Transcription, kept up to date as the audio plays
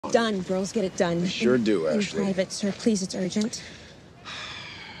it done. Girls get it done. Sure do, Ashley. In private, sir. Please, it's urgent.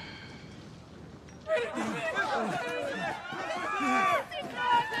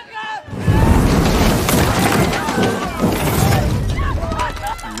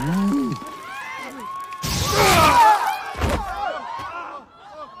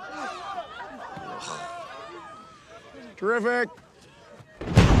 Terrific.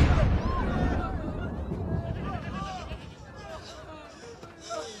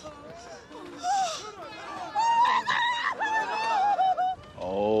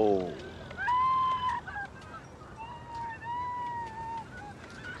 Oh.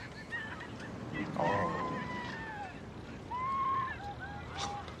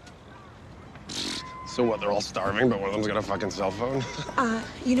 So what, they're all starving, but one of them's got a fucking cell phone?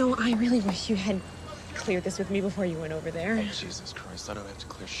 You know, I really wish you had cleared this with me before you went over there. Oh, Jesus Christ, I don't have to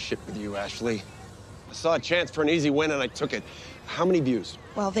clear shit with you, Ashley. I saw a chance for an easy win and I took it. How many views?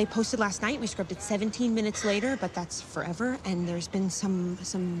 Well, they posted last night. We scrubbed it 17 minutes later, but that's forever. And there's been some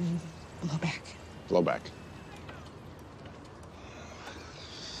blowback. Blowback.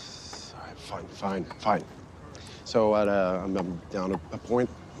 All right, fine. So I'm down a point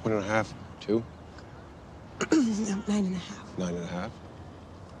and a half, 2? No, 9.5. 9.5?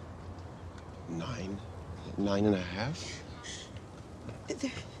 9.5?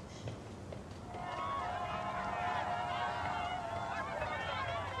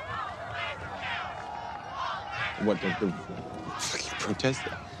 What, they're fucking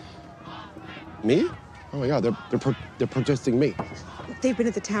protesting? Me? Oh my God, they're protesting me. They've been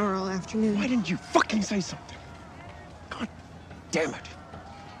at the tower all afternoon. Why didn't you fucking say something? God damn it.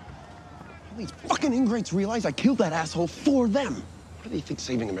 All these fucking ingrates realize I killed that asshole for them. What do they think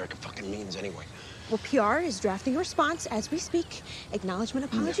saving America fucking means anyway? Well, PR is drafting a response as we speak. Acknowledgement,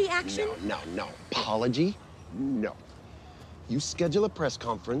 apology, action. No. Apology? No. You schedule a press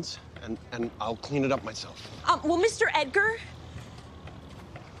conference, and I'll clean it up myself. Well, Mr. Edgar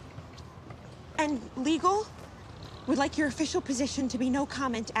and legal would like your official position to be no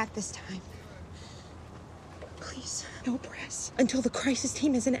comment at this time. Please, no press until the crisis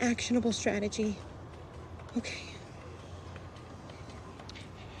team has an actionable strategy. Okay.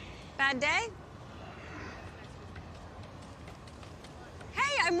 Bad day?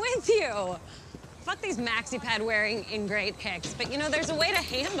 Hey, I'm with you. Fuck these maxi pad wearing ingrate hicks, but you know, there's a way to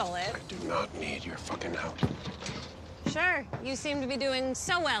handle it. I do not need your fucking help. Sure, you seem to be doing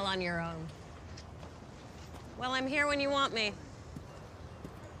so well on your own. Well, I'm here when you want me.